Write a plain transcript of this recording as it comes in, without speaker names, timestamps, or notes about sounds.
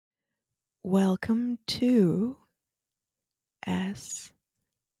Welcome to SEO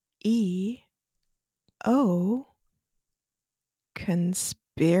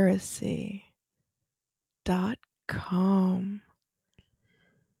conspiracy.com.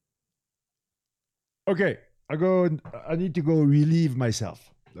 Okay, I need to go relieve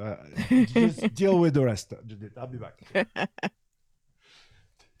myself. Just deal with the rest, Judith. I'll be back.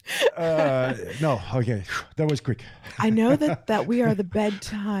 No, okay, that was quick. I know that we are the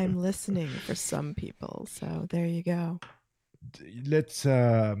bedtime listening for some people, so there you go. Let's.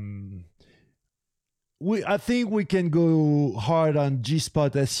 I think we can go hard on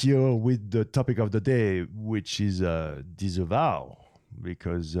G-Spot SEO with the topic of the day, which is disavow,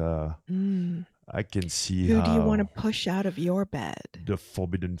 because I can see Who how do you want to push out of your bed? the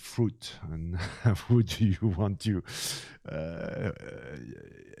forbidden fruit, and who do you want to?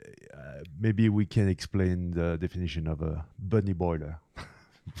 Maybe we can explain the definition of a bunny boiler.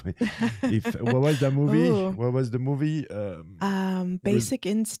 What was the movie? Ooh. What was the movie? Basic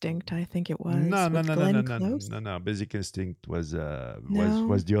Instinct, I think it was. No. Basic Instinct was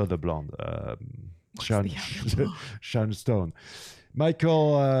the other blonde. Sharon Stone.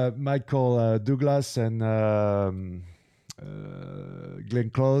 Michael Douglas and Glenn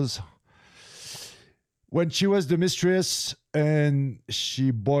Close. When she was the mistress and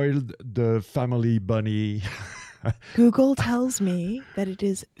she boiled the family bunny. Google tells me that it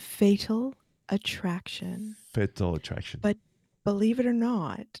is Fatal Attraction. Fatal Attraction. But believe it or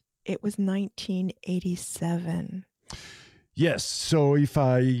not, it was 1987. Yes. So if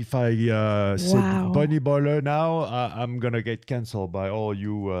I said bunny boiler now, I'm gonna get canceled by all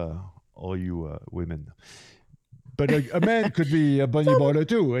you women. But a man could be a bunny boiler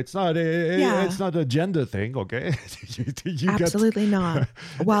too. It's not it's not a gender thing, okay? Absolutely not.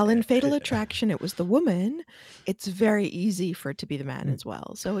 While in Fatal Attraction it was the woman, it's very easy for it to be the man as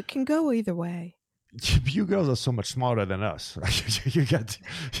well. So it can go either way. You girls are so much smarter than us.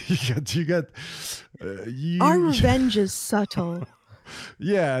 Our revenge is subtle.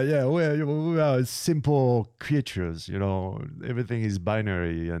 Yeah. We are simple creatures, you know. Everything is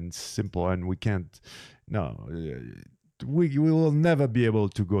binary and simple, and we can't. No, we will never be able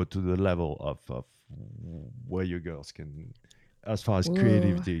to go to the level of where you girls can, as far as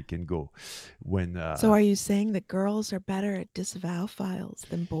creativity can go. So are you saying that girls are better at disavow files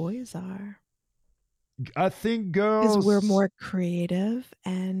than boys are? I think girls... Because we're more creative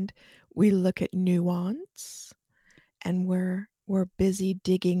and we look at nuance and we're busy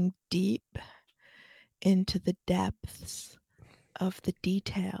digging deep into the depths of the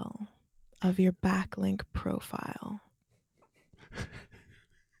detail of your backlink profile.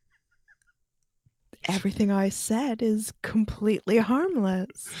 Everything I said is completely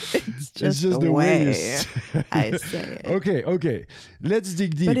harmless. It's just the way I say it. Okay. Let's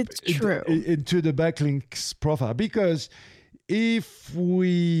dig deep into the backlinks profile, because if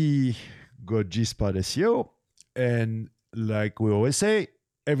we go G-Spot SEO, and like we always say,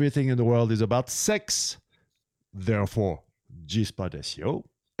 everything in the world is about sex, therefore G-Spot SEO,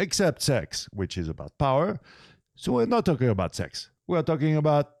 except sex, which is about power. So we're not talking about sex. We're talking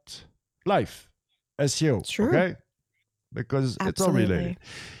about life, SEO, okay? Because it's all related.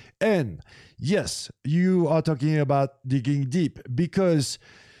 And yes, you are talking about digging deep because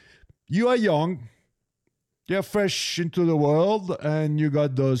you are young, you're fresh into the world, and you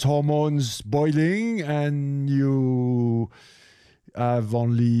got those hormones boiling, and you have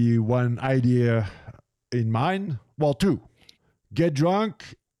only one idea in mind. Well, two. Get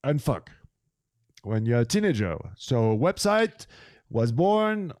drunk and fuck when you're a teenager. So website was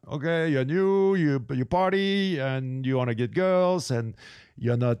born, okay, you're new, you party, and you want to get girls, and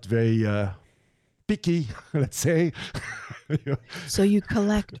you're not very picky, let's say. So you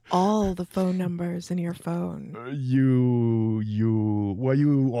collect all the phone numbers in your phone.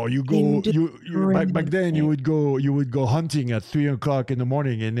 Back then you would go hunting at 3 o'clock in the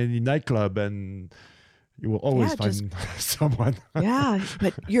morning in any nightclub, and you will always find someone. Yeah,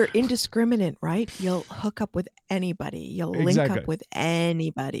 but you're indiscriminate, right? You'll hook up with anybody. You'll link up with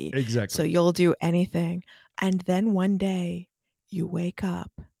anybody. Exactly. So you'll do anything. And then one day you wake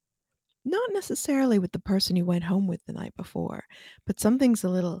up, not necessarily with the person you went home with the night before, but something's a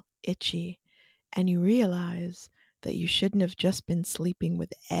little itchy, and you realize that you shouldn't have just been sleeping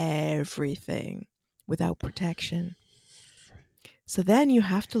with everything without protection. So then you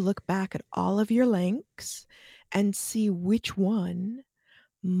have to look back at all of your links and see which one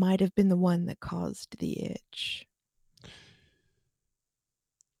might have been the one that caused the itch.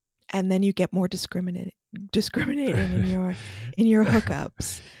 And then you get more discriminating in your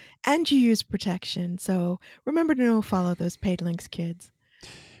hookups. And you use protection. So remember to follow those paid links, kids.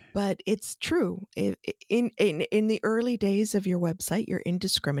 But it's true. In the early days of your website, you're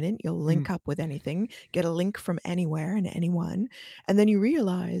indiscriminate. You'll Mm. link up with anything, get a link from anywhere and anyone, and then you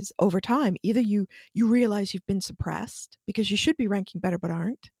realize over time, either you realize you've been suppressed because you should be ranking better but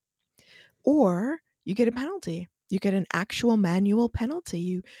aren't, or you get a penalty. You get an actual manual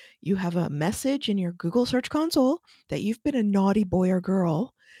penalty. You have a message in your Google Search Console that you've been a naughty boy or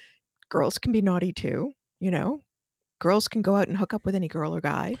girl. Girls can be naughty too, you know. Girls can go out and hook up with any girl or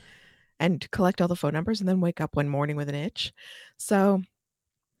guy and collect all the phone numbers and then wake up one morning with an itch. So,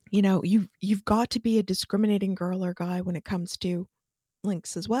 you've got to be a discriminating girl or guy when it comes to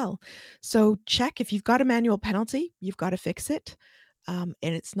links as well. So check if you've got a manual penalty, you've got to fix it. And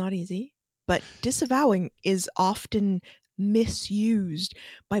it's not easy. But disavowing is often misused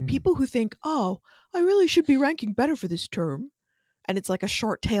by Mm. people who think, oh, I really should be ranking better for this term. And it's like a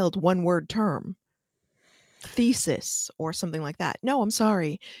short tailed one word term, thesis or something like that. No, I'm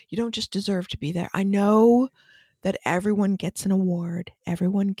sorry. You don't just deserve to be there. I know that everyone gets an award,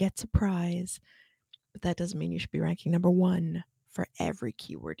 everyone gets a prize, but that doesn't mean you should be ranking number one for every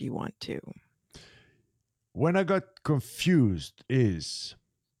keyword you want to. When I got confused is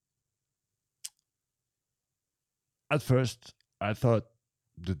at first I thought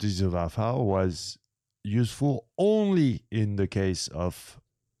the disavow file was useful only in the case of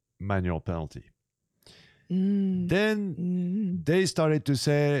manual penalty. Then they started to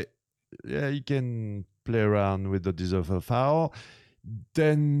say, yeah, you can play around with the disavow file.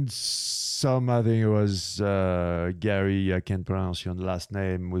 Then some, I think it was Gary, I can't pronounce your last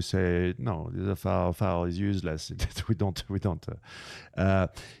name, would say, no, the file is useless. we don't.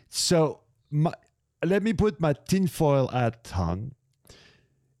 So let me put my tinfoil hat on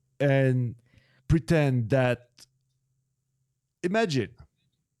and pretend that, imagine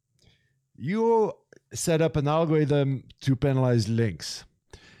you set up an algorithm to penalize links.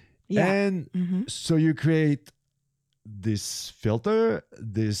 Yeah. And so you create this filter,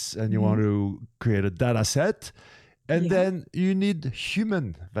 and you want to create a data set, and then you need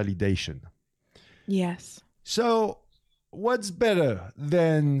human validation. Yes. So what's better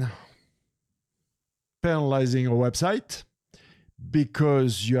than penalizing a website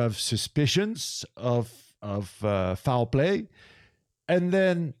because you have suspicions of foul play, and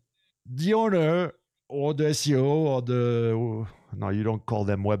then the owner or the SEO or no, you don't call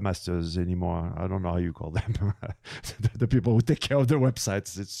them webmasters anymore. I don't know how you call them. the people who take care of the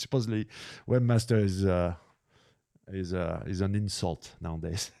websites. It's supposedly webmaster is an insult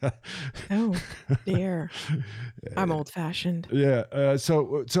nowadays. Oh dear, I'm old fashioned. Yeah.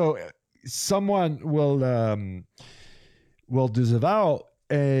 So someone will disavow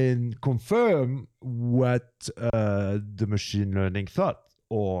and confirm what the machine learning thought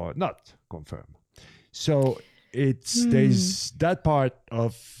or not confirm. So there's that part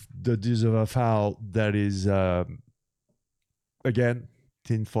of the disavow file that is again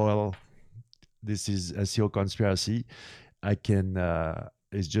tinfoil. This is SEO conspiracy.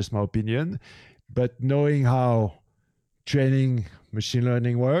 It's just my opinion, but knowing how training machine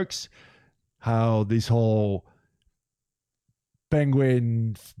learning works, how this whole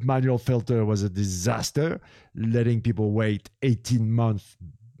Penguin manual filter was a disaster, letting people wait 18 months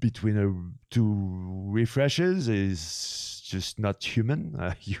between two refreshes is just not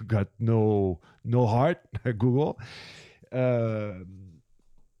human. You got no heart, Google.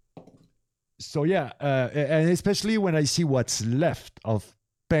 So yeah, and especially when I see what's left of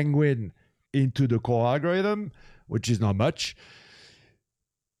Penguin into the core algorithm, which is not much.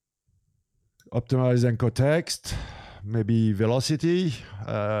 Optimize anchor text, maybe velocity.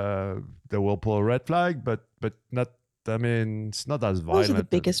 They will pull a red flag, but not. I mean, it's not as violent. Those are the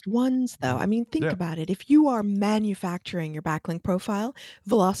biggest ones, though. I mean, think about it. If you are manufacturing your backlink profile,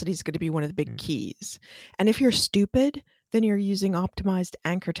 velocity is going to be one of the big keys. And if you're stupid, then you're using optimized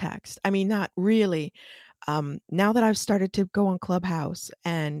anchor text. I mean, not really. Now that I've started to go on Clubhouse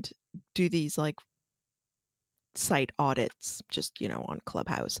and do these like site audits, just, on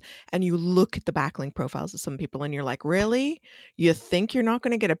Clubhouse, and you look at the backlink profiles of some people and you're like, really? You think you're not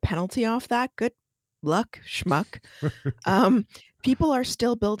going to get a penalty off that? Good luck, schmuck. People are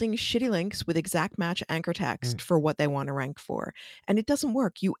still building shitty links with exact match anchor text for what they want to rank for. And it doesn't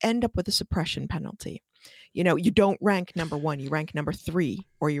work. You end up with a suppression penalty. You don't rank number 1, you rank number 3,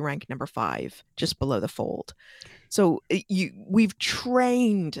 or you rank number 5, just below the fold. So we've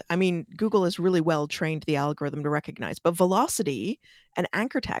trained, I mean, Google has really well trained the algorithm to recognize, but velocity and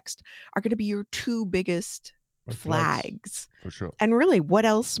anchor text are going to be your two biggest flags. For sure. And really, what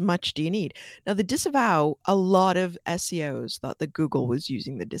else much do you need? Now, the disavow, a lot of SEOs thought that Google was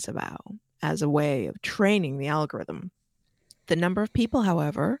using the disavow as a way of training the algorithm. The number of people,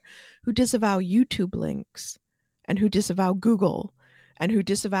 however, who disavow YouTube links and who disavow Google and who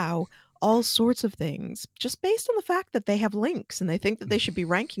disavow all sorts of things just based on the fact that they have links and they think that they should be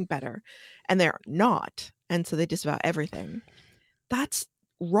ranking better and they're not. And so they disavow everything. That's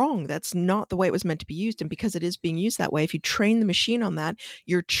wrong. That's not the way it was meant to be used. And because it is being used that way, if you train the machine on that,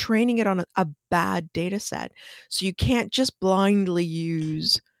 you're training it on a bad data set. So you can't just blindly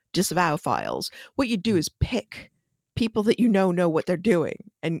use disavow files. What you do is pick people that you know what they're doing,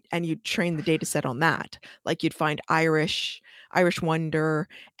 and you train the data set on that. Like you'd find Irish Wonder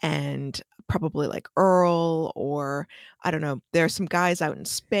and probably like Earl, or I don't know, there are some guys out in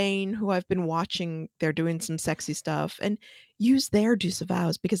Spain who I've been watching. They're doing some sexy stuff, and use their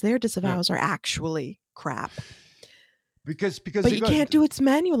disavows because their disavows are actually crap. Because But you can't do it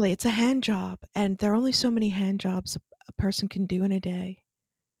manually. It's a hand job, and there are only so many hand jobs a person can do in a day.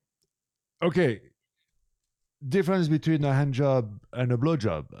 Okay. Difference between a hand job and a blow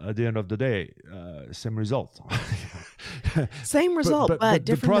job at the end of the day, same result. Same result, but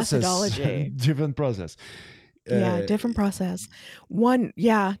different process, methodology. different process. Yeah, different process. One,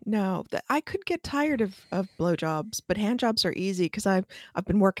 yeah, no, I could get tired of blowjobs, but hand jobs are easy because I've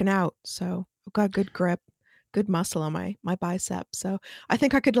been working out, so I've got good grip, good muscle on my bicep. So I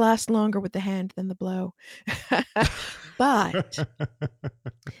think I could last longer with the hand than the blow. But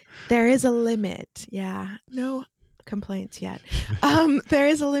there is a limit. Yeah, no complaints yet. There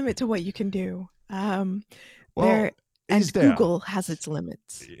is a limit to what you can do. Google has its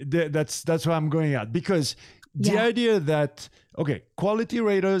limits. That's what I'm going at, because the idea that, okay, quality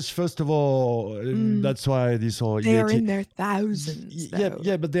raters, first of all, that's why this whole they are in their thousands.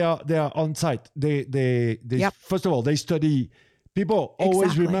 Yeah, but they are on site. They first of all, they study. People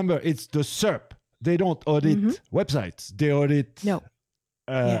always remember it's the SERP. They don't audit websites. They audit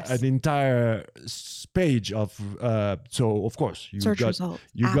an entire page of. So of course you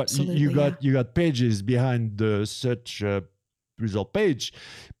got pages behind the search result page,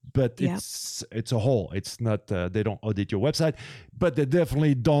 but it's a whole. It's not. They don't audit your website, but they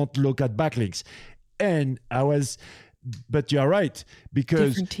definitely don't look at backlinks. But you're right,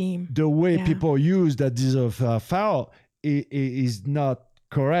 because the way people use that disavow file is not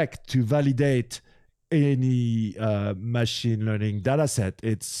correct to validate any machine learning data set.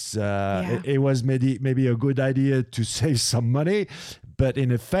 It was maybe a good idea to save some money, but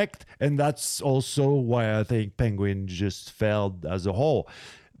in effect, and that's also why I think Penguin just failed as a whole,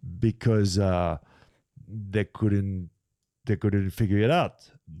 because they couldn't figure it out,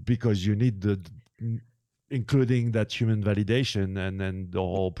 because you need including that human validation and then the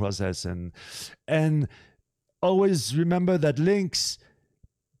whole process, and always remember that links.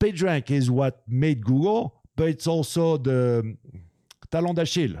 PageRank is what made Google, but it's also the talon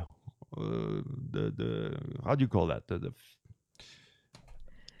d'Achille. How do you call that?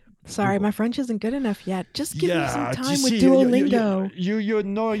 Sorry, my French isn't good enough yet. Just give me some time with Duolingo. You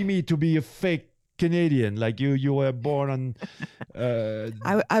know me to be a fake Canadian, like you were born on.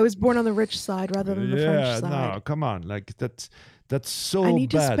 I was born on the rich side rather than the French side. No, come on, like that's so bad. I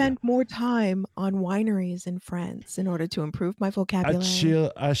need to spend more time on wineries in France in order to improve my vocabulary.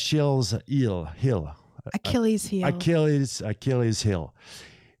 Achilles heel. Achilles heel. Achilles heel.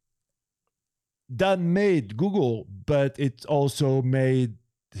 That made Google, but it also made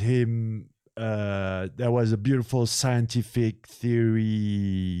him. There was a beautiful scientific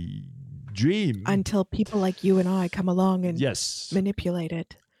theory dream until people like you and I come along and manipulate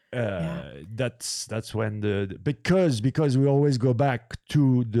it. That's when because we always go back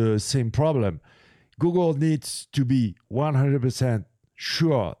to the same problem. Google needs to be 100%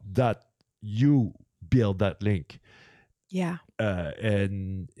 sure that you build that link. Yeah.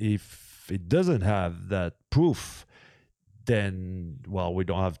 And if it doesn't have that proof, then we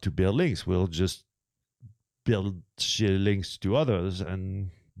don't have to build links. We'll just build links to others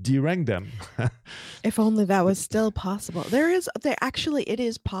and derank them. If only that was still possible. It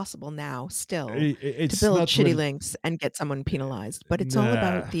is possible now still to build shitty links and get someone penalized, but it's all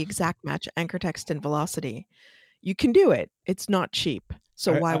about the exact match, anchor text and velocity. You can do it. It's not cheap.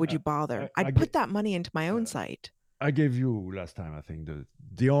 So why would you bother? I'd put that money into my own site. I gave you last time, I think,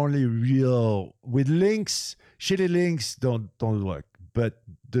 the only real with links, shitty links don't work, but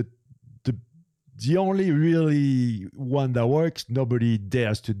the only really one that works, nobody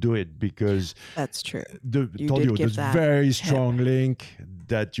dares to do it, because that's true. There's very strong link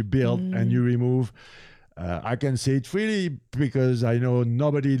that you build and you remove. I can say it freely because I know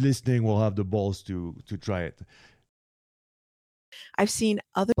nobody listening will have the balls to try it. I've seen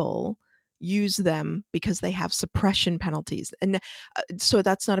other people use them because they have suppression penalties, and so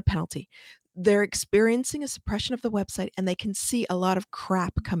that's not a penalty. they're experiencing a suppression of the website, and they can see a lot of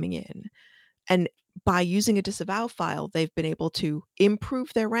crap coming in. And by using a disavow file, they've been able to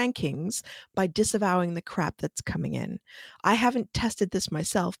improve their rankings by disavowing the crap that's coming in. I haven't tested this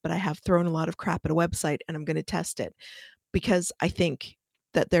myself, but I have thrown a lot of crap at a website, and I'm going to test it because I think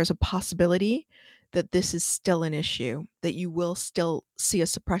that there's a possibility that this is still an issue, that you will still see a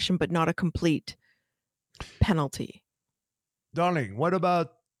suppression, but not a complete penalty. Darling, what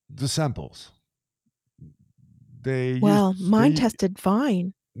about the samples? Mine tested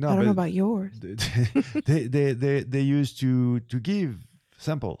fine. No, I don't know but about yours. they used to give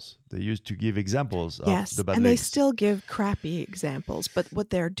samples. They used to give examples of the bad and links. They still give crappy examples, but what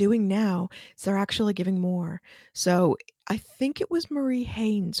they're doing now is they're actually giving more. So I think it was Marie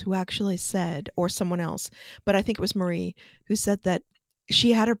Haynes who actually said, or someone else, but I think it was Marie who said that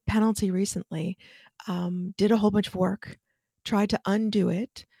she had her penalty recently, did a whole bunch of work, tried to undo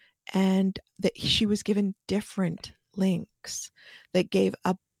it, and that she was given different links that gave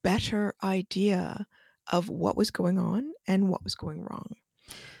a better idea of what was going on and what was going wrong.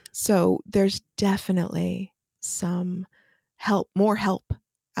 So there's definitely some more help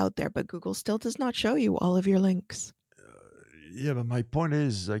out there, but Google still does not show you all of your links. Yeah, but my point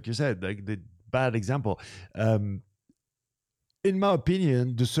is, like you said, like the bad example. In my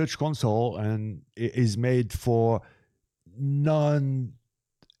opinion, the Search Console is made for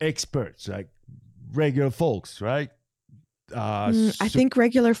non-experts, like regular folks, right? I think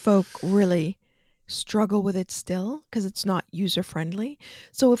regular folk really struggle with it still because it's not user friendly.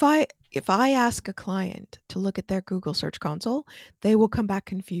 So if I ask a client to look at their Google Search Console, they will come back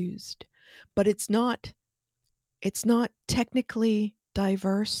confused. But it's not technically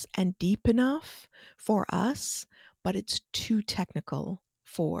diverse and deep enough for us, but it's too technical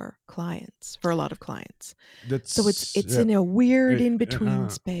for clients, for a lot of clients. So it's in a weird in-between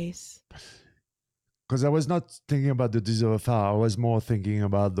space. Because I was not thinking about the disavow, I was more thinking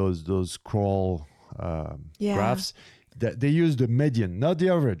about those crawl graphs. They use the median, not the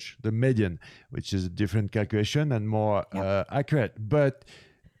average, the median, which is a different calculation and more accurate. But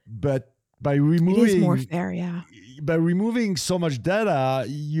by removing, it is more fair, by removing so much data,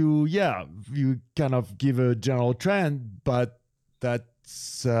 you kind of give a general trend, but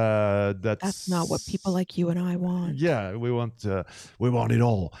that's not what people like you and I want. Yeah, we want it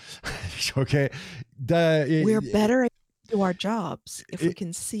all. Okay, we're better at do our jobs if we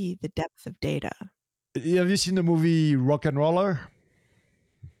can see the depth of data. Have you seen the movie Rock and Roller?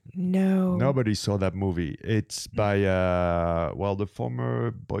 No. Nobody saw that movie. It's by the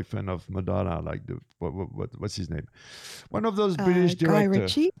former boyfriend of Madonna, like what's his name? One of those British directors. Guy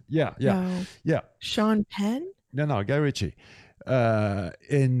Ritchie? Yeah. No. Yeah. Sean Penn? No, Guy Ritchie.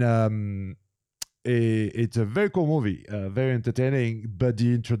 It's a very cool movie, very entertaining, but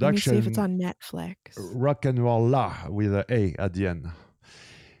the introduction... Let me see if it's on Netflix. Rock and Roll La, with an A at the end.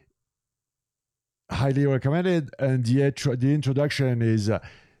 Highly recommended, and the introduction is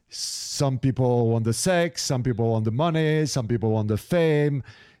some people want the sex, some people want the money, some people want the fame,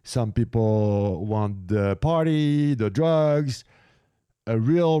 some people want the party, the drugs. A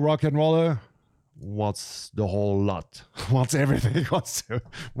real rock and roller wants the whole lot, wants everything, wants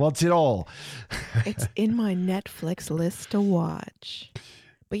it all. It's in my Netflix list to watch.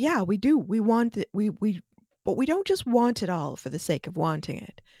 But yeah, we do. We want it. But we don't just want it all for the sake of wanting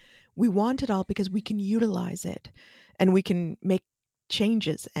it. We want it all because we can utilize it and we can make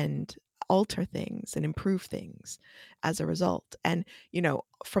changes and alter things and improve things as a result. And,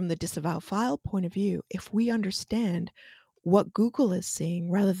 from the disavow file point of view, if we understand what Google is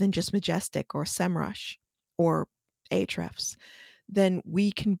seeing rather than just Majestic or SEMrush or Ahrefs, then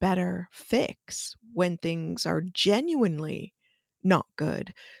we can better fix when things are genuinely not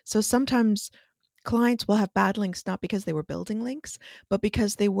good. So sometimes clients will have bad links not because they were building links, but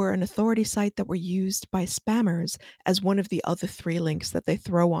because they were an authority site that were used by spammers as one of the other 3 links that they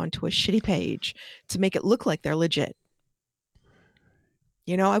throw onto a shitty page to make it look like they're legit.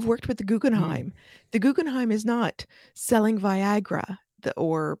 I've worked with the Guggenheim. The Guggenheim is not selling Viagra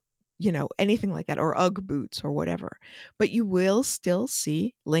or, anything like that, or Ugg boots or whatever. But you will still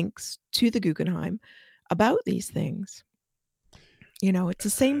see links to the Guggenheim about these things. It's the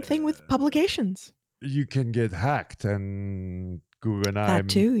same thing with publications. You can get hacked, and Guggenheim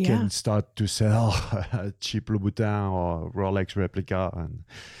can start to sell cheap Louboutin or Rolex replica and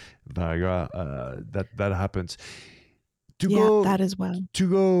Viagra. That happens. That as well.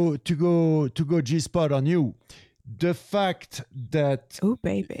 To go G-spot on you. The fact that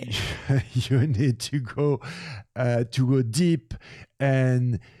baby, you need to go deep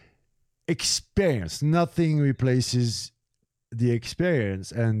and experience. Nothing replaces the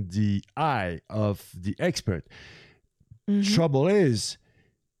experience and the eye of the expert. Mm-hmm. Trouble is,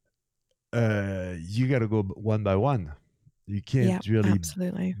 you got to go one by one. You Yeah, can't really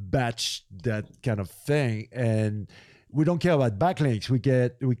absolutely. batch that kind of thing. And we don't care about backlinks. We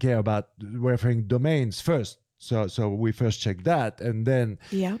care about referring domains first. So we first check that, and then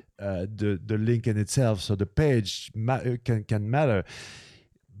Yeah. the link in itself. So the page can matter.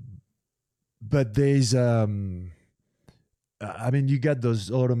 But there's I mean, you got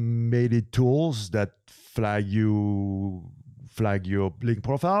those automated tools that flag your link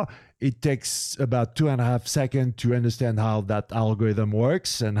profile. It takes about 2.5 seconds to understand how that algorithm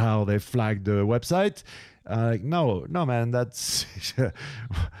works and how they flag the website. No, man, that's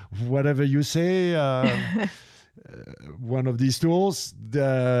whatever you say. One of these tools.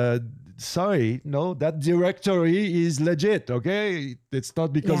 Sorry, no, that directory is legit. Okay, it's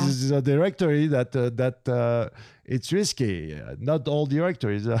not because Yeah. it's a directory that it's risky. Not all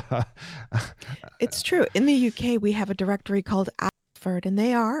directories. It's true. In the UK, we have a directory called Alford, and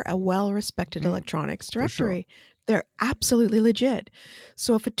they are a well-respected electronics For sure. directory. They're absolutely legit.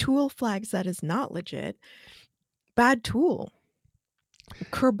 So if a tool flags that is not legit, bad tool.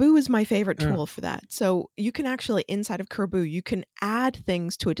 Kerbu is my favorite Yeah. tool for that. So you can actually, inside of Kerbu, you can add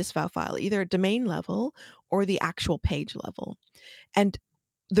things to a disavow file, either at domain level or the actual page level. And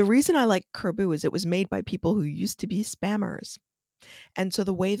the reason I like Kerbu is it was made by people who used to be spammers. And so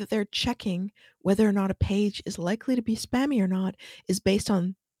the way that they're checking whether or not a page is likely to be spammy or not is based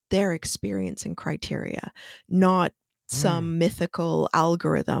on their experience and criteria, not some mythical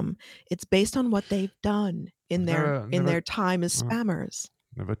algorithm. It's based on what they've done in I've their time as uh, spammers.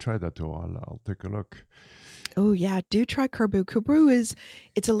 never tried that tool. I'll take a look. Oh yeah, do try Kerbu. Kerbu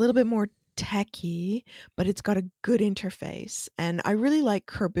it's a little bit more techy, but it's got a good interface. And I really like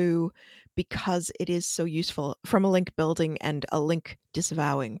Kerbu because it is so useful from a link building and a link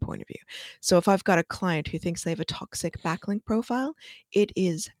disavowing point of view. So if I've got a client who thinks they have a toxic backlink profile, it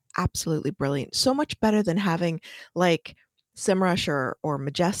is absolutely brilliant. So much better than having like SEMrush or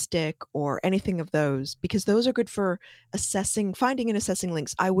Majestic or anything of those, because those are good for finding and assessing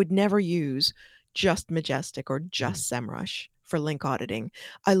links. I would never use just Majestic or just SEMrush for link auditing.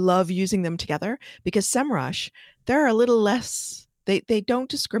 I love using them together because SEMrush, they're a little less, they don't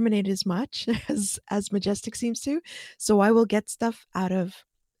discriminate as much as Majestic seems to. So I will get stuff out of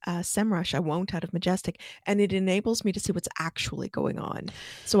SEMrush. I won't out of Majestic, and it enables me to see what's actually going on.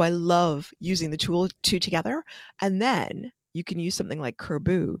 So I love using the two together, and then you can use something like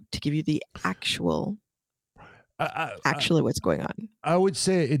Kerbu to give you the actually what's going on. I would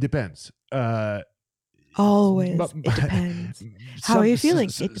say it depends. Always. It depends. How are you feeling?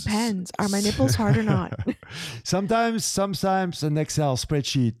 It depends. Are my nipples hard or not? Sometimes an Excel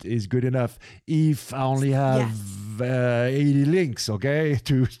spreadsheet is good enough if I only have Yes. 80 links, okay,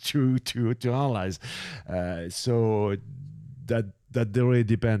 to analyze. So that really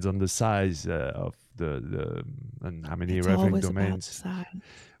depends on the size of the and how many It's referring always about the domains. size.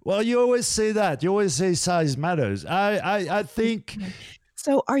 Well, you always say that. You always say size matters. I think.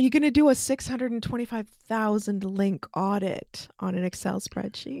 So are you going to do a 625,000 link audit on an Excel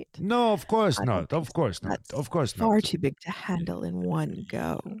spreadsheet? No, of course I don't not. think Of course so. not. That's Of course far not. too big to handle in one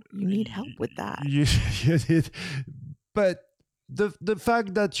go. You need help with that. You did, but the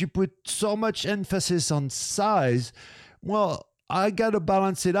fact that you put so much emphasis on size, well, I gotta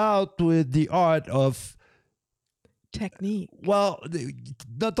balance it out with the art of Technique. well,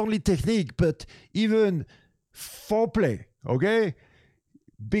 not only technique but even foreplay. Okay.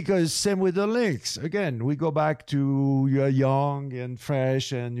 Because same with the links. Again, we go back to you're young and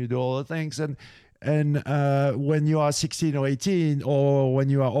fresh and you do all the things. And when you are 16 or 18 or when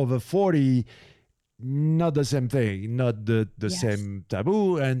you are over 40, not the same thing, not the Yes. same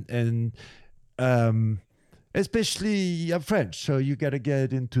taboo. And especially you're French. So you got to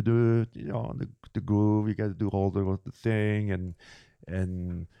get into the groove. You got to do all the thing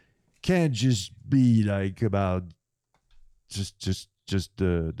and can't just be like about just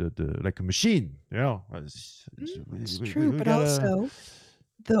the like a machine, It's true, but also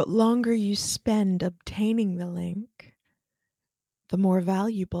the longer you spend obtaining the link, the more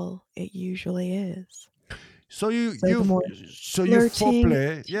valuable it usually is. So you The more flirting,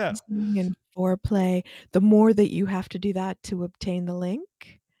 foreplay, yeah. teasing, and foreplay, the more that you have to do that to obtain the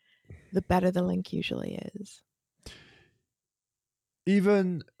link, the better the link usually is.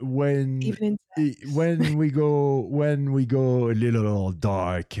 Even when Even in sex. when we go a little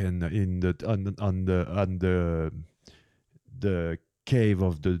dark and in the on the cave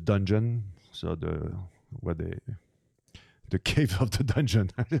of the dungeon, so the where they the cave of the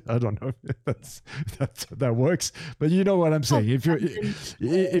dungeon. I don't know if that works, but you know what I'm saying. If you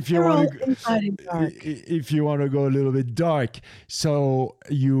they're all want to inside and dark. if you want to go a little bit dark, so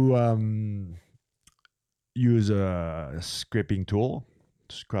you use a scraping tool.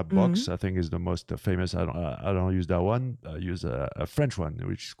 Scrapbox, I think, is the most famous. I don't use that one. I use a French one,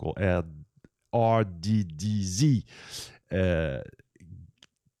 which is called RDDZ.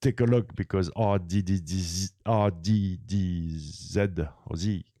 Take a look, because RDDZ or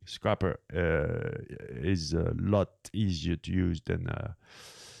Z scrapper is a lot easier to use than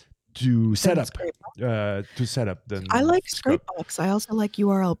to set up. Than I like Scrapebox. I also like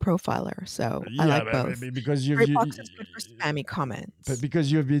URL Profiler, so I like both. Because Scrapebox is good for spammy comments. But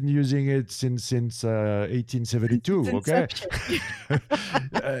because you've been using it since 1872, okay?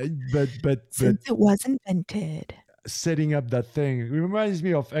 but since it was invented. Setting up that thing, it reminds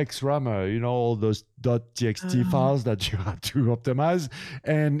me of XRammer, all those .txt files that you had to optimize.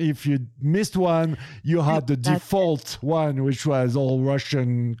 And if you missed one, you had the default one, which was all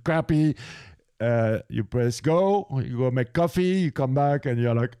Russian crappy. You press go, you go make coffee, you come back, and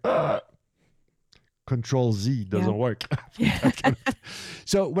you're like, Control Z doesn't work.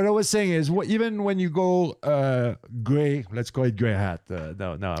 So what I was saying is, even when you go gray, let's call it gray hat.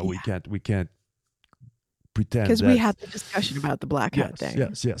 We can't pretend, because we had the discussion about the black hat thing.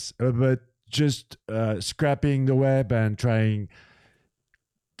 Yes. But just scrapping the web and trying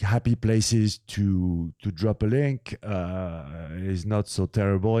happy places to drop a link is not so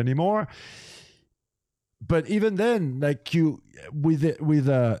terrible anymore. But even then, like with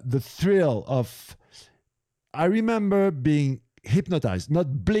the thrill of, I remember being hypnotized,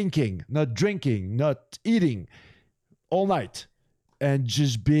 not blinking, not drinking, not eating all night, and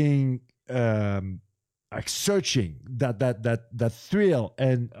just being like searching that thrill.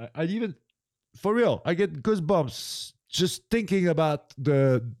 And I even, for real, I get goosebumps just thinking about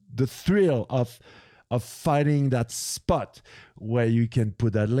the thrill of finding that spot where you can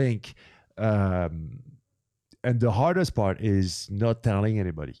put that link. And the hardest part is not telling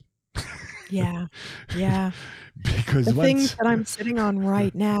anybody. Yeah. Because the things that I'm sitting on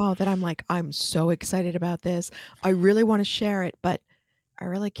right now that I'm like, I'm so excited about this. I really want to share it, but I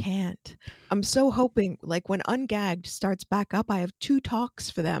really can't. I'm so hoping, like, when Ungagged starts back up, I have 2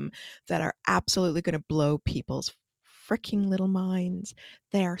 talks for them that are absolutely going to blow people's freaking little minds.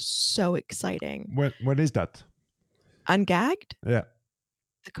 They are so exciting. When is that? Ungagged? Yeah.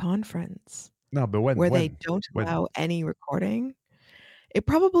 The conference. No, but when? Where they don't allow any recording. It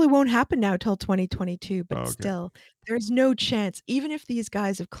probably won't happen now till 2022, but still, there's no chance. Even if these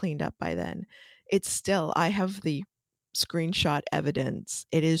guys have cleaned up by then, it's still, I have the screenshot evidence.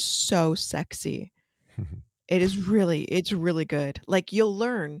 It is so sexy. It's really good. Like, you'll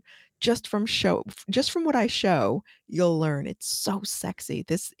learn just from what I show, you'll learn. It's so sexy.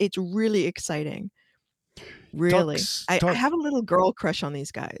 It's really exciting. Really. I have a little girl crush on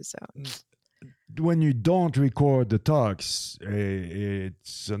these guys. So. When you don't record the talks,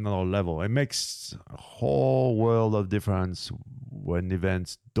 it's another level. It makes a whole world of difference when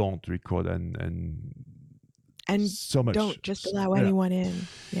events don't record and so much. Don't just allow anyone in.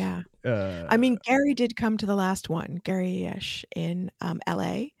 Yeah. I mean, Gary did come to the last one, Gary-ish in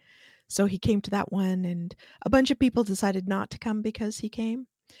LA. So he came to that one, and a bunch of people decided not to come because he came.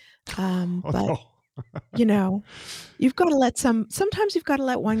 But you've got to sometimes you've got to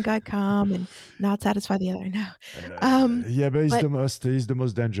let one guy come and not satisfy the other. No. Yeah, but he's the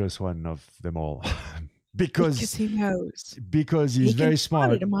most dangerous one of them all. because he knows. Because he's very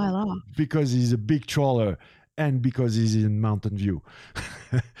smart. A mile off. Because he's a big trawler, and because he's in Mountain View.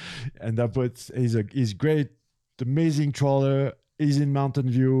 And he's great, amazing trawler. He's in Mountain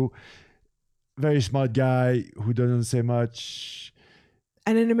View. Very smart guy who doesn't say much.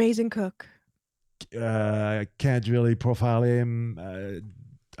 And an amazing cook. Can't really profile him.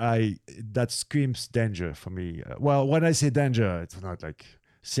 That screams danger for me. Well, when I say danger, it's not like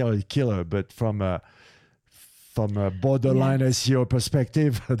serial killer, but from a borderline SEO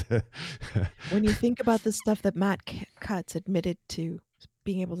perspective. When you think about the stuff that Matt Cutts admitted to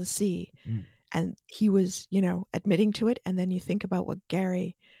being able to see, and he was, admitting to it, and then you think about what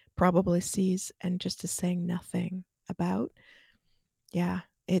Gary probably sees and just is saying nothing about. Yeah.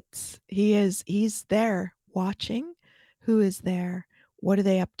 He's there watching. Who is there? What are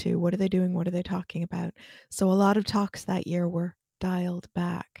they up to? What are they doing? What are they talking about? So a lot of talks that year were dialed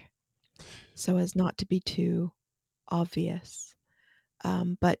back so as not to be too obvious.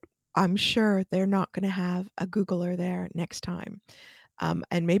 But I'm sure they're not going to have a Googler there next time.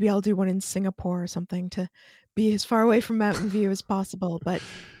 And maybe I'll do one in Singapore or something to be as far away from Mountain View as possible. But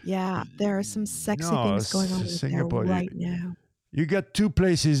yeah, there are some sexy No, things going on out there Singapore. right now. You got two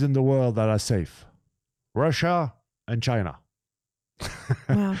places in the world that are safe: Russia and China.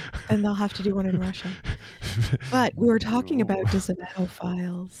 Well, then they'll have to do one in Russia. But we were talking about disavow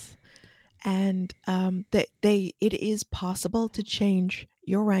files. And it is possible to change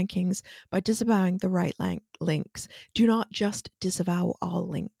your rankings by disavowing the right links. Do not just disavow all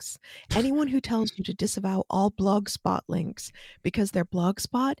links. Anyone who tells you to disavow all Blogspot links because their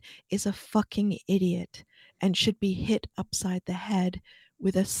Blogspot is a fucking idiot and should be hit upside the head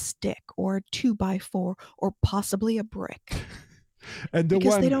with a stick or a 2x4 or possibly a brick. And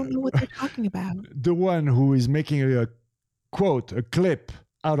because they don't know what they're talking about. The one who is making a quote, a clip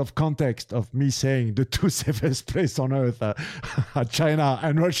out of context of me saying the two safest places on earth are China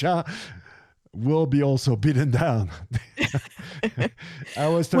and Russia will be also beaten down. I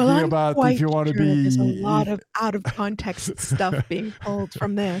was talking about if you want to be... There's a lot of out of context stuff being pulled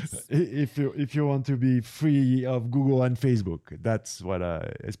from this. If you want to be free of Google and Facebook, that's what,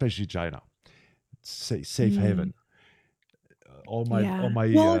 especially China. Safe haven. All my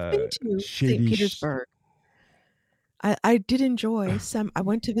I've been to shady St. Petersburg. I did enjoy I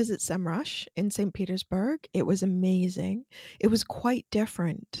went to visit Semrush in St. Petersburg. It was amazing. It was quite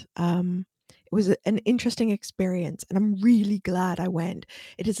different. It was an interesting experience, and I'm really glad I went.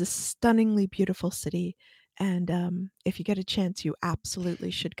 It is a stunningly beautiful city, and if you get a chance, you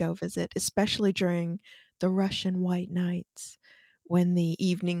absolutely should go visit, especially during the Russian white nights when the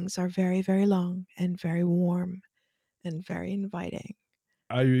evenings are very, very long and very warm and very inviting.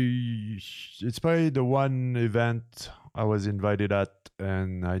 It's probably the one event I was invited at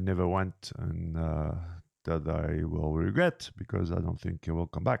and I never went, and that I will regret because I don't think I will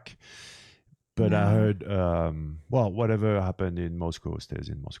come back. But I heard, whatever happened in Moscow stays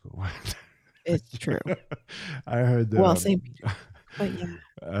in Moscow. It's true. I heard. St. Petersburg, but yeah.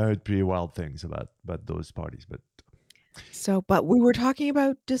 I heard pretty wild things about those parties, but. But we were talking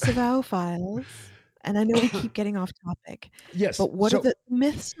about disavow files. And I know we keep getting off topic. Yes. But what are the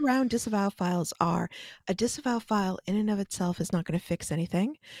myths around disavow files are? A disavow file in and of itself is not going to fix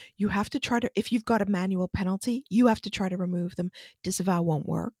anything. You have to try to, if you've got a manual penalty, you have to try to remove them. Disavow won't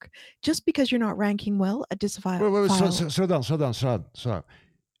work. Just because you're not ranking well, a disavow file... Slow down.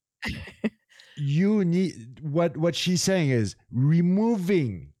 You need, what she's saying is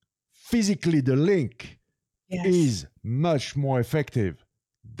removing physically the link is much more effective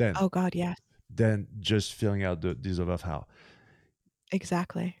than... Oh God, yes. Than just filling out the disavow file.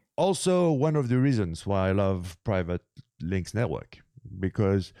 Exactly. Also, one of the reasons why I love private links network,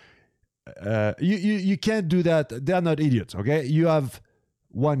 because you can't do that. They're not idiots, okay? You have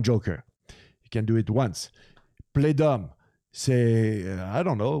one joker. You can do it once. Play dumb. Say, I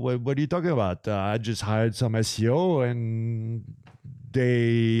don't know, what are you talking about? I just hired some SEO and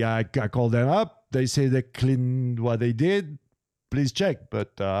I called them up. They say they cleaned what they did. Please check.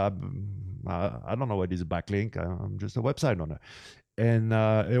 But I don't know what is a backlink. I'm just a website owner. And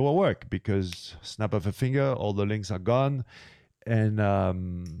it will work because snap of a finger, all the links are gone. And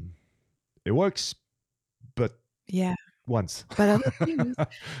it works, but once. But other things,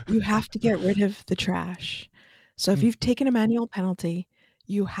 you have to get rid of the trash. So if you've taken a manual penalty,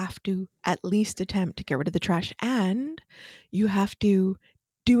 you have to at least attempt to get rid of the trash. And you have to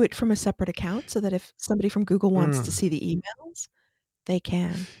do it from a separate account so that if somebody from Google wants to see the emails, they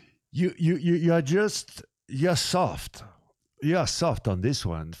can. You're soft. You're soft on this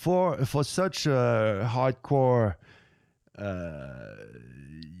one. For such a hardcore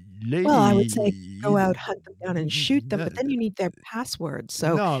lady. Well, I would say go out, hunt them down, and shoot them, but then you need their passwords.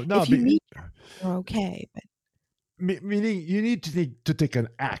 So if you meet them, you're okay. But meaning you need to take an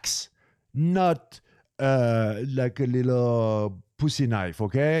axe, not like a little pussy knife.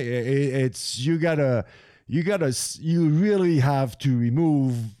 Okay, it's you really have to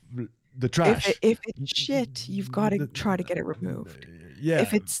remove the trash. If it's shit, you've got to try to get it removed.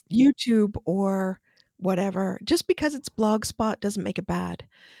 If it's YouTube or whatever, just because it's Blogspot doesn't make it bad.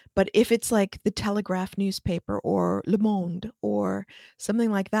 But if it's like the Telegraph newspaper or Le Monde or something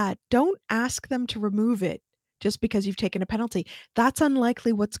like that, don't ask them to remove it just because you've taken a penalty. That's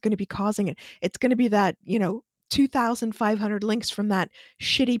unlikely what's going to be causing it. It's going to be that, 2,500 links from that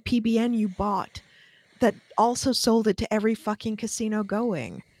shitty PBN you bought that also sold it to every fucking casino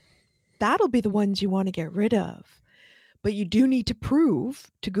going. That'll be the ones you want to get rid of. But you do need to prove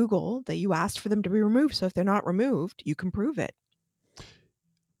to Google that you asked for them to be removed. So if they're not removed, you can prove it.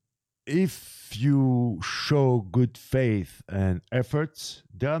 If you show good faith and efforts,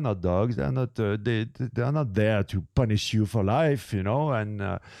 they are not dogs. They are not. They are not there to punish you for life,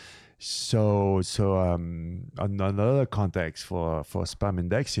 and On another context for spam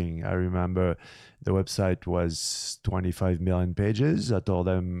indexing, I remember the website was 25 million pages. I told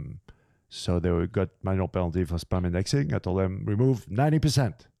them, so they got manual penalty for spam indexing. I told them, remove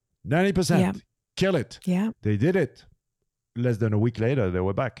 90%. 90%. Yeah. Kill it. Yeah. They did it. Less than a week later, they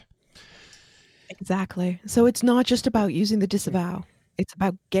were back. Exactly. So it's not just about using the disavow. It's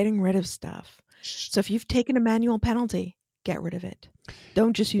about getting rid of stuff. So if you've taken a manual penalty, get rid of it.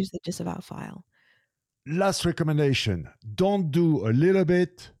 Don't just use the disavow file. Last recommendation: don't do a little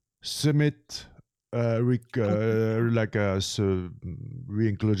bit, submit like a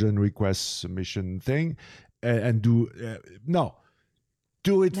re-inclusion request submission thing, and do no,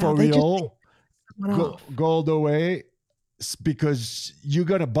 do it for real. Go all the way, because you're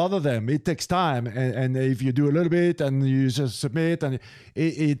gonna bother them. It takes time, and if you do a little bit and you just submit, and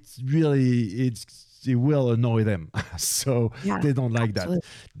it will annoy them. So they don't like that.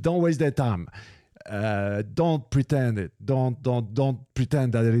 Don't waste their time. Don't pretend it. Don't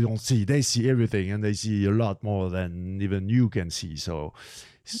pretend that they don't see. They see everything, and they see a lot more than even you can see. So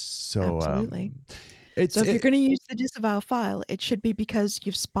absolutely. So if you're going to use the disavow file, it should be because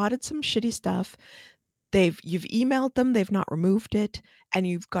you've spotted some shitty stuff. You've emailed them, they've not removed it, and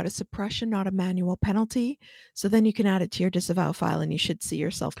you've got a suppression, not a manual penalty. So then you can add it to your disavow file, and you should see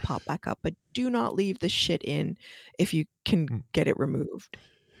yourself pop back up. But do not leave the shit in if you can get it removed.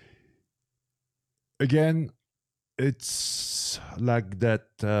 Again, it's like that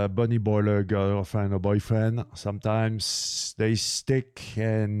bunny boiler girlfriend or boyfriend. Sometimes they stick,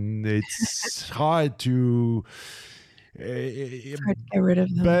 and it's hard to it's hard to get rid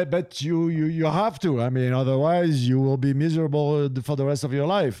of them. But you have to. I mean, otherwise you will be miserable for the rest of your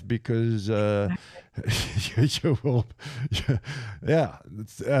life, because you will. Yeah.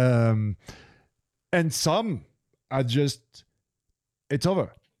 And some are just, it's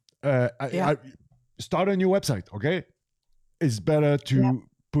over. I start a new website, okay? It's better to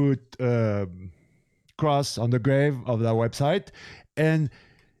put cross on the grave of that website, and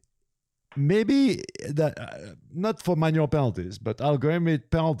maybe that not for manual penalties, but algorithmic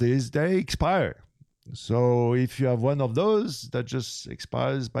penalties, they expire. So if you have one of those that just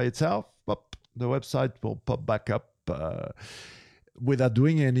expires by itself, the website will pop back up without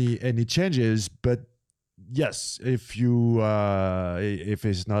doing any changes. But yes, if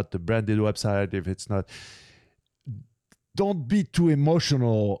it's not a branded website, if it's not, don't be too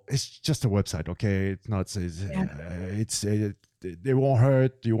emotional. It's just a website, okay? It's not. It won't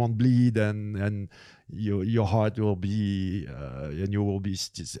hurt. You won't bleed, and your heart will be, and you will be.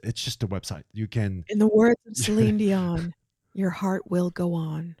 It's just a website. You can. In the words of Celine Dion, your heart will go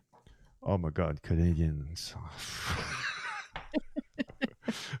on. Oh my God, Canadians!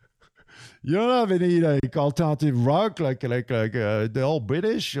 You don't have any like alternative rock, like the old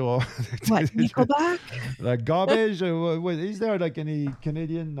British, or what, Nickelback? Like Garbage? Is there like any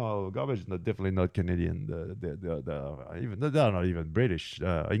Canadian? No, Garbage is definitely not Canadian. They're not even British.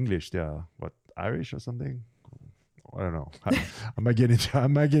 English. They're what, Irish or something? I don't know. I might get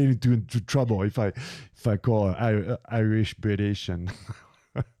into trouble if I call Irish British and.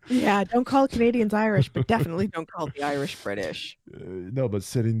 Yeah, don't call Canadians Irish, but definitely don't call the Irish British. No, but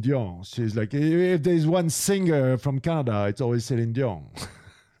Celine Dion. She's like, if there's one singer from Canada, it's always Celine Dion.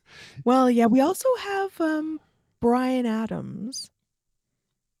 Well, yeah, we also have Bryan Adams.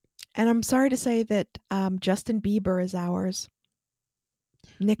 And I'm sorry to say that Justin Bieber is ours.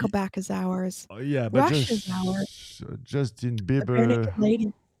 Nickelback is ours. Yeah, but Rush is ours. Justin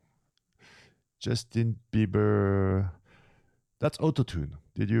Bieber. Justin Bieber. That's autotune.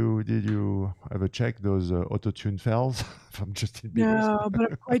 Did you ever check those autotune files from Justin Bieber? No,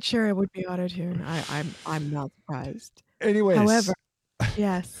 but I'm quite sure it would be autotune. I'm not surprised. Anyways, however,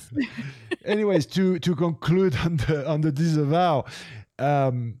 yes. Anyways, to conclude on the disavow,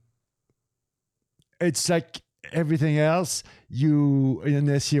 it's like everything else. You in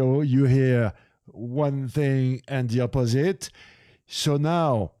SEO, you hear one thing and the opposite. So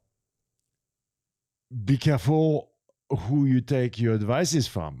now, be careful who you take your advices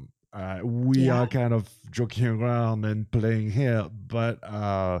from. We are kind of joking around and playing here, but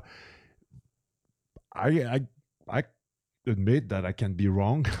I admit that I can be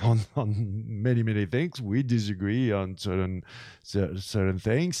wrong on many things. We disagree on certain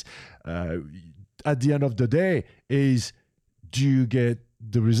things. At the end of the day, is, do you get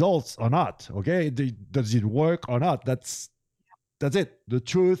the results or not? Okay, does it work or not? That's it. The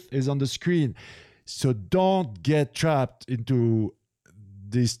truth is on the screen. So don't get trapped into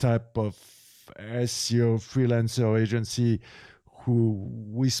this type of SEO freelancer agency who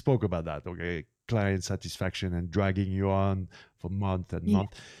we spoke about that, okay? Client satisfaction and dragging you on for month and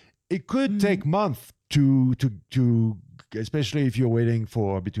month. it could take months to especially if you're waiting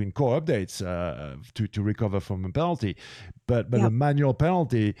for between core updates to recover from a penalty. But a manual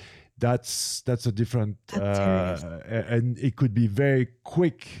penalty, that's a different That's serious. and it could be very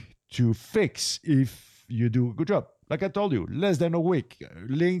quick to fix if you do a good job. Like I told you, less than a week.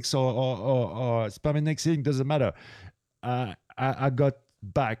 Links or spam indexing doesn't matter. I got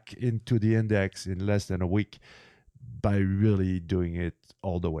back into the index in less than a week by really doing it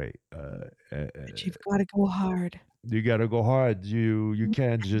all the way. But you've got to go hard. You got to go hard. You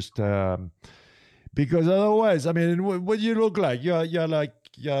can't just because otherwise, I mean, what you look like?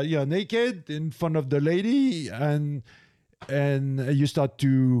 You're naked in front of the lady, and you start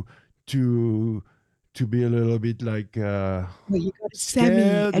to be a little bit like Well, you got to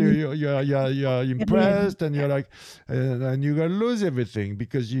scared. and You're impressed, and you're like, and you're gonna lose everything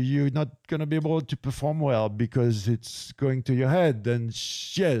because you're not gonna be able to perform well because it's going to your head. And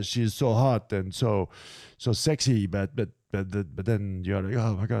yes, she's so hot and so sexy, but then you're like,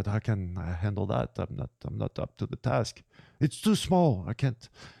 oh my god, how can I handle that? I'm not up to the task. It's too small. I can't.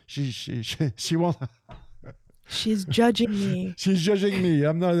 She won't. She's judging me. She's judging me.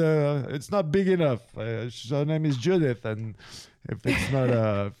 I'm not. It's not big enough. Her name is Judith, and if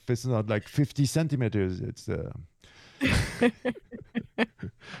it's not like 50 centimeters, it's.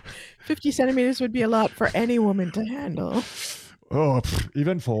 50 centimeters would be a lot for any woman to handle. Oh,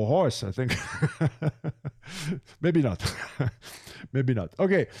 even for a horse, I think. Maybe not. Maybe not.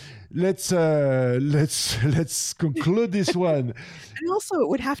 Okay, let's conclude this one. And also, it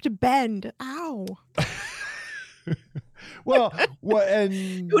would have to bend. Ow. well, and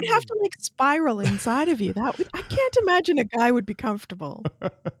it would have to like spiral inside of you. I can't imagine a guy would be comfortable.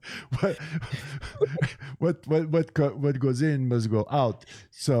 what goes in must go out.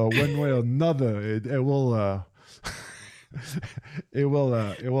 So one way or another, it will. It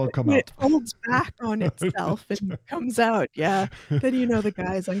will come out. It folds back on itself and comes out. Yeah, then you know the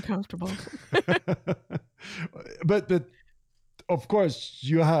guy is uncomfortable. but of course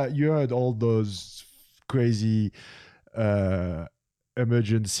you heard all those crazy hospital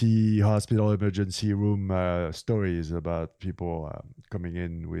emergency room stories about people coming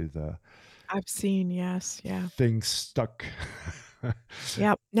in with I've seen, yes, yeah, things stuck.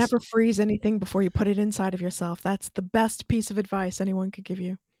 Yep, never freeze anything before you put it inside of yourself. That's the best piece of advice anyone could give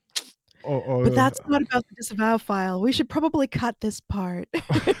you. But that's not about the disavow file. We should probably cut this part.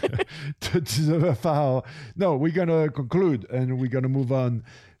 The disavow file. No, we're going to conclude and we're going to move on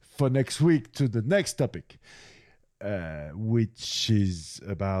for next week to the next topic, which is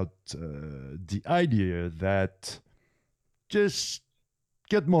about the idea that just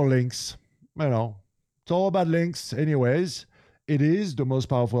get more links. You know, it's all about links anyways. It is the most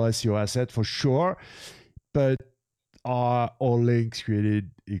powerful SEO asset for sure, but are all links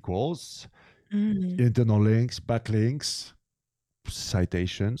created equals? Internal links, backlinks,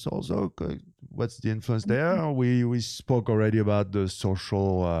 citations also. What's the influence there? We spoke already about the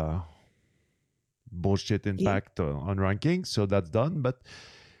social bullshit impact on rankings, so that's done. But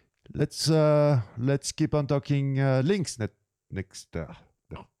let's keep on talking links next.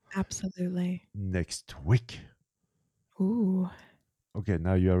 Absolutely. Next week. Ooh. Okay,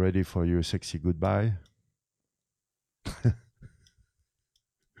 now you are ready for your sexy goodbye.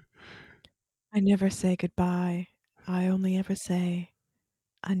 I never say goodbye. I only ever say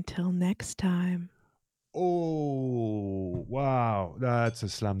until next time. Oh, wow. That's a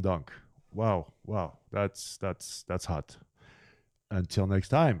slam dunk. Wow. That's hot. Until next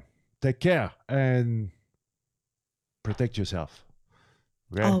time. Take care and protect yourself.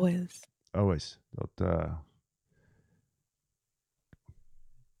 Okay? Always.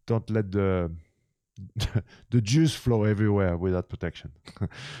 Don't let the juice flow everywhere without protection.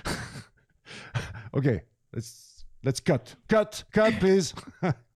 Okay, let's cut, please.